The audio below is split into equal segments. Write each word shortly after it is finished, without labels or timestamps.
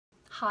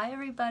Hi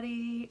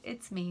everybody,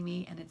 it's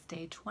Mimi and it's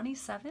day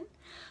 27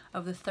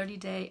 of the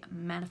 30-day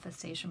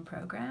manifestation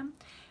program,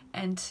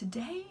 and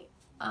today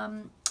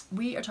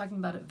we are talking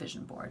about a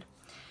vision board.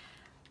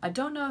 I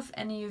don't know if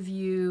any of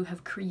you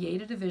have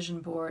created a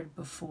vision board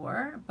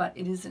before, but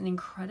it is an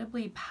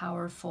incredibly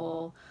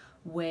powerful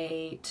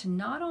way to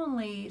not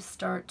only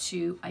start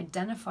to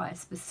identify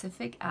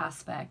specific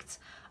aspects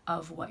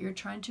of what you're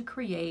trying to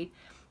create,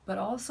 but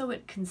also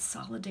it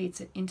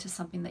consolidates it into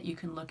something that you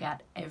can look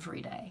at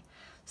every day.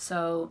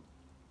 So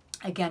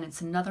again, it's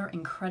another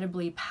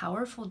incredibly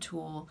powerful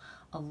tool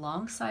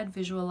alongside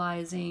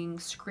visualizing,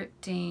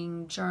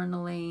 scripting,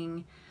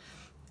 journaling,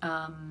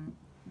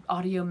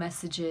 audio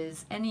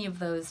messages, any of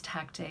those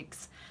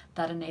tactics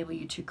that enable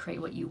you to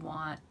create what you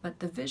want. But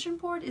the vision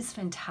board is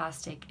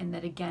fantastic in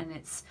that, again,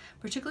 it's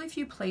particularly if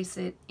you place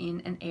it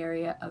in an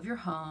area of your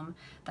home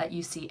that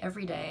you see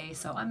every day.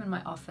 So I'm in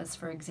my office,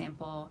 for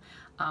example,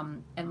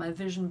 and my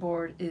vision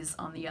board is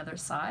on the other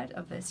side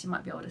of this. You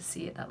might be able to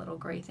see it, that little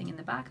gray thing in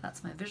the back.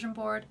 That's my vision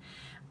board.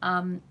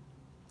 And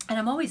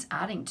I'm always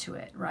adding to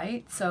it,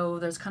 right? So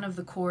there's kind of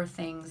the core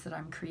things that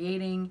I'm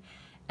creating,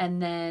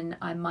 and then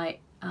I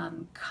might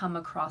come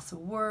across a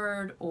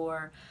word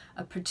or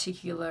a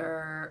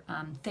particular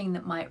thing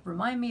that might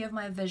remind me of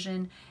my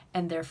vision,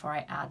 and therefore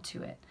I add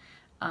to it.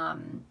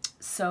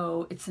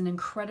 So it's an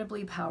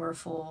incredibly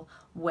powerful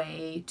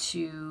way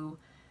to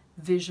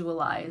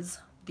visualize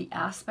the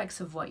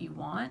aspects of what you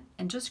want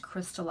and just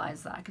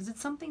crystallize that, because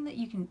it's something that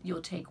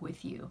you'll take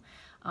with you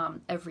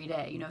every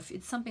day. You know, if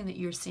it's something that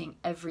you're seeing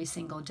every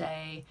single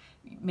day,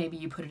 maybe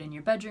you put it in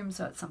your bedroom,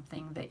 so it's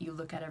something that you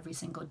look at every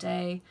single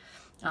day.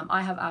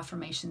 I have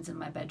affirmations in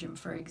my bedroom,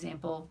 for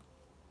example,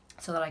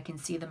 so that I can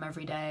see them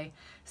every day.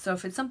 So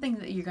if it's something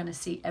that you're going to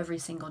see every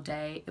single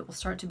day, it will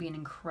start to be an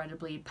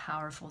incredibly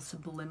powerful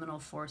subliminal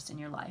force in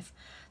your life.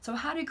 So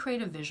how to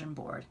create a vision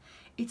board?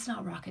 It's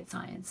not rocket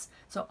science.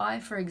 So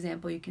for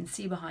example, you can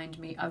see behind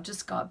me, I've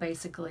just got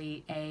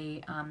basically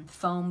a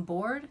foam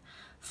board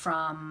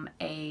from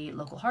a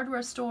local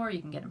hardware store.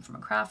 You can get them from a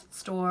craft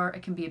store.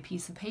 It can be a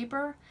piece of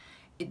paper.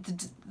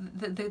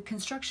 The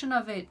construction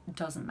of it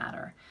doesn't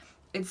matter.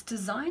 It's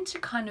designed to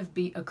kind of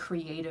be a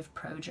creative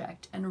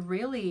project, and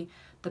really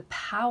the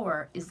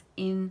power is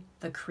in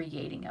the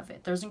creating of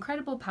it. There's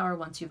incredible power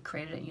once you've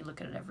created it and you look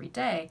at it every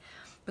day,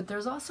 but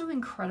there's also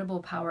incredible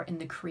power in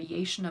the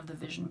creation of the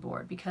vision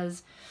board,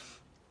 because,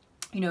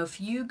 you know, if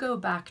you go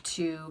back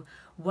to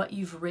what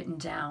you've written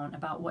down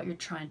about what you're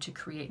trying to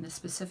create and the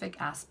specific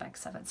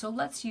aspects of it. So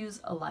let's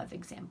use a live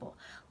example.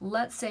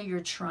 Let's say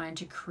you're trying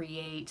to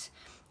create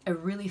a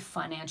really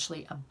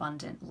financially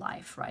abundant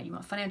life, right? You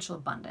want financial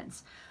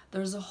abundance.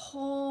 There's a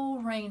whole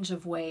range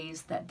of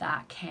ways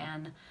that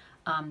can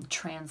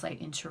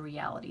translate into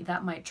reality.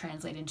 That might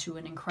translate into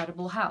an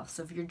incredible house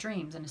of your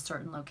dreams in a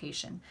certain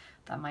location.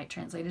 That might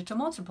translate into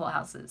multiple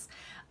houses.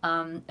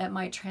 It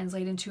might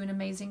translate into an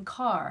amazing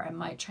car. It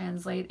might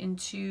translate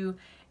into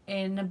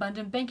an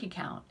abundant bank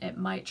account. It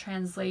might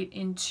translate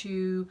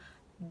into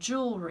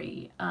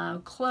jewelry,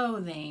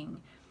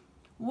 clothing,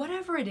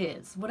 whatever it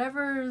is,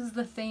 whatever is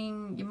the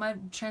thing. You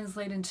might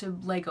translate into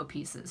Lego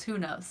pieces, who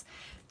knows?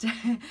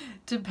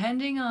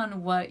 Depending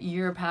on what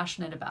you're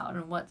passionate about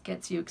and what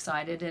gets you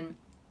excited,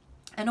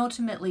 and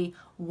ultimately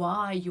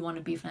why you want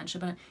to be financially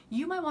abundant.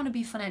 You might want to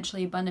be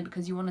financially abundant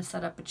because you want to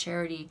set up a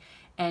charity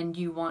and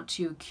you want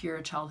to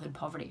cure childhood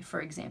poverty, for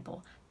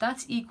example.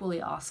 That's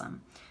equally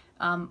awesome.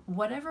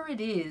 Whatever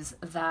it is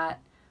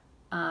that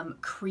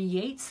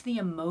creates the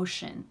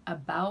emotion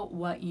about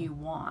what you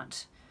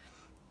want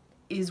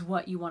is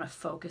what you want to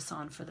focus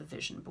on for the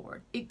vision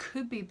board. It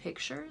could be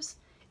pictures,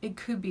 it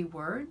could be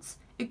words,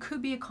 it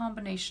could be a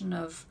combination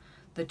of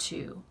the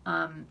two.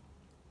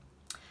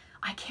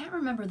 I can't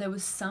remember, there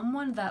was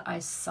someone that I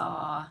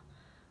saw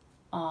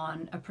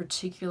on a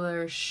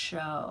particular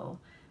show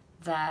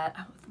that,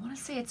 I want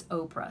to say it's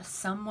Oprah,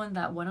 someone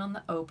that went on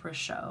the Oprah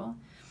show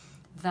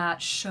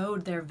that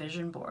showed their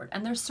vision board.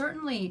 And there's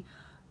certainly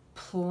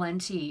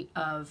plenty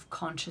of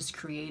conscious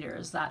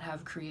creators that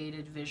have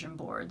created vision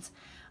boards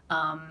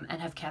and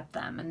have kept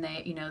them. And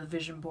they, you know, the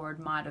vision board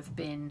might have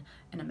been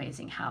an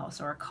amazing house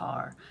or a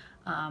car.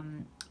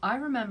 I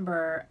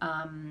remember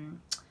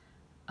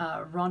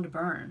Rhonda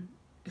Byrne,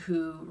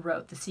 who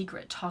wrote The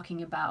Secret,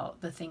 talking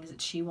about the things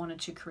that she wanted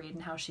to create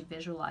and how she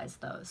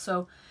visualized those.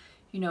 So,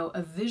 you know,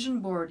 a vision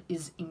board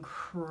is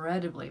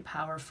incredibly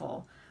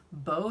powerful,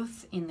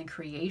 both in the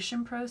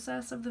creation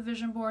process of the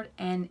vision board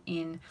and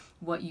in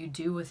what you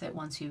do with it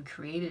once you've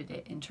created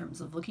it in terms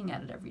of looking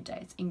at it every day.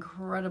 It's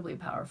incredibly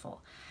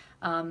powerful.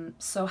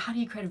 So how do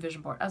you create a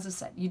vision board? As I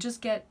said, you just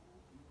get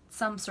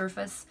some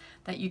surface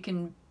that you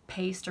can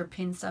paste or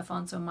pin stuff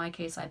on. So in my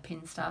case, I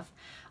pin stuff.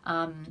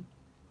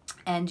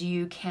 And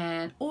you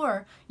can,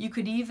 or you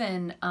could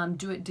even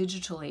do it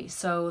digitally.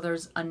 So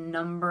there's a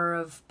number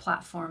of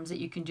platforms that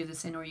you can do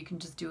this in, or you can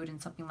just do it in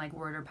something like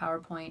Word or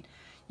PowerPoint.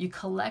 You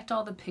collect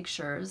all the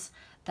pictures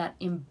that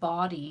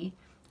embody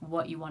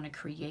what you want to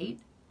create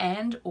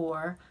and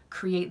or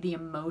create the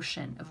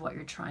emotion of what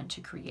you're trying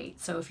to create.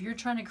 So if you're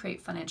trying to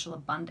create financial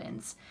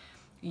abundance,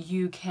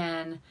 you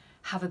can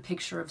have a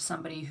picture of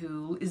somebody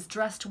who is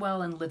dressed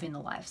well and living the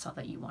lifestyle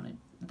that you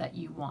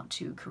want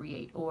to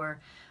create, or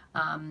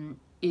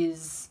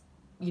is,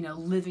 you know,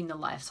 living the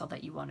lifestyle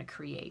that you want to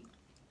create.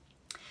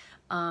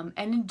 And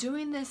in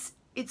doing this,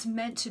 it's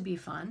meant to be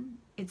fun.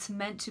 It's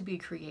meant to be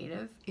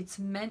creative. It's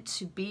meant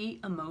to be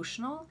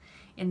emotional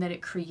in that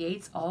it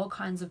creates all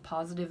kinds of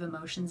positive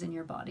emotions in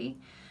your body.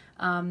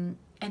 And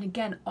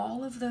again,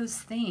 all of those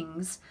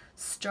things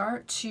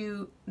start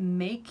to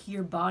make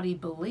your body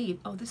believe,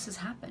 oh, this has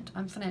happened.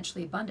 I'm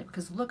financially abundant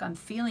because look, I'm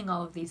feeling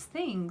all of these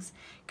things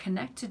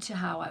connected to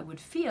how I would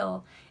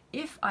feel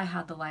if I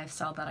had the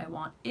lifestyle that I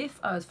want, if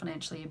I was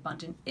financially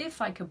abundant,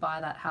 if I could buy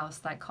that house,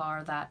 that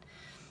car, that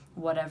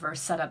whatever,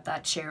 set up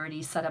that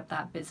charity, set up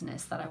that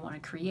business that I want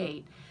to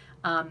create.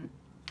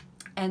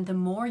 And the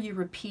more you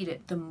repeat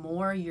it, the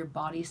more your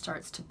body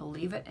starts to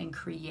believe it and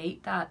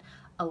create that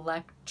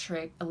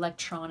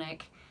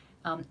electronic,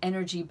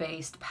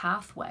 energy-based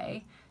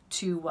pathway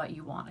to what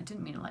you want. I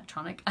didn't mean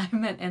electronic, I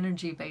meant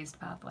energy-based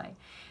pathway.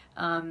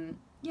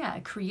 Yeah,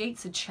 it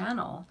creates a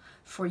channel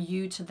for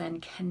you to then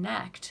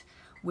connect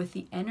with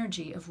the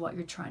energy of what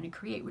you're trying to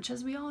create, which,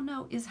 as we all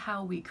know, is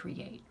how we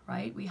create,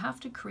 right? We have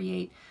to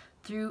create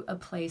through a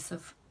place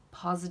of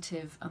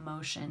positive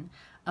emotion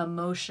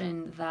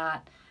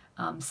that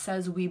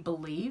says we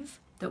believe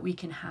that we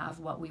can have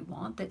what we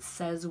want, that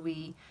says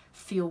we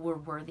feel we're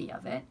worthy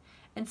of it.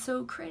 And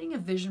so creating a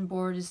vision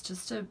board is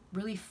just a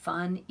really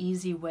fun,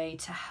 easy way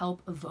to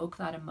help evoke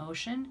that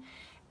emotion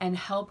and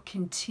help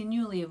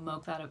continually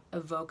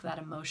evoke that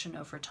emotion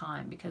over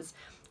time. Because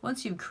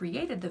once you've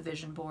created the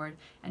vision board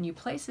and you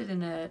place it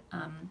in a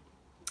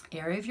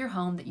area of your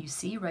home that you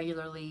see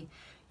regularly,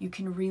 you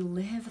can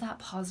relive that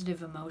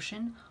positive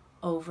emotion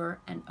over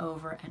and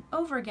over and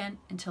over again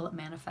until it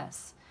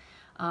manifests.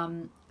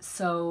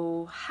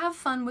 So have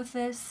fun with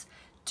this.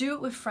 Do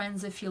it with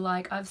friends if you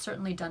like. I've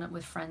certainly done it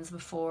with friends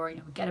before. You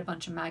know, we get a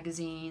bunch of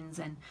magazines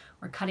and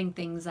we're cutting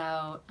things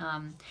out.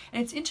 And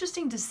it's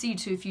interesting to see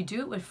too, if you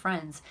do it with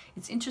friends,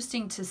 it's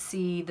interesting to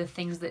see the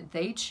things that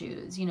they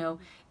choose. You know,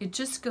 it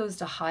just goes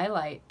to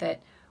highlight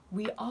that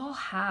we all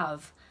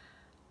have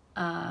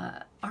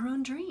our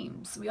own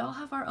dreams. We all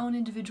have our own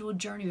individual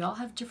journey. We all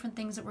have different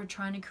things that we're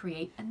trying to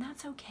create, and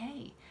that's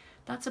okay.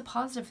 That's a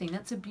positive thing.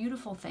 That's a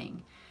beautiful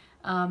thing.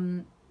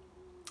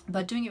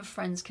 But doing it with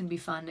friends can be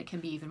fun. It can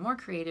be even more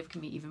creative,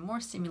 can be even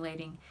more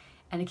stimulating,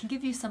 and it can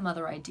give you some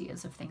other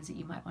ideas of things that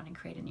you might want to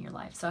create in your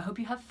life. So I hope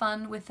you have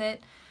fun with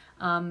it.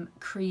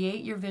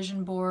 Create your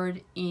vision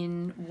board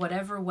in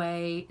whatever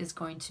way is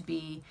going to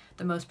be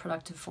the most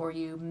productive for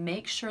you.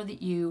 Make sure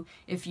that you,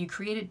 if you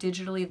create it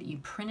digitally, that you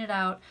print it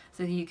out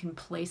so that you can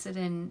place it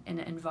in an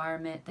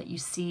environment that you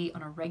see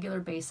on a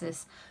regular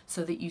basis,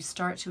 so that you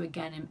start to,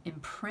 again,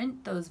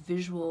 imprint those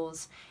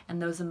visuals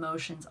and those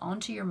emotions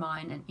onto your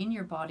mind and in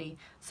your body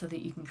so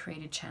that you can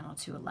create a channel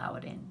to allow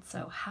it in.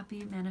 So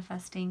happy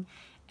manifesting,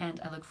 and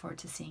I look forward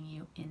to seeing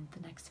you in the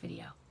next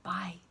video.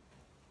 Bye.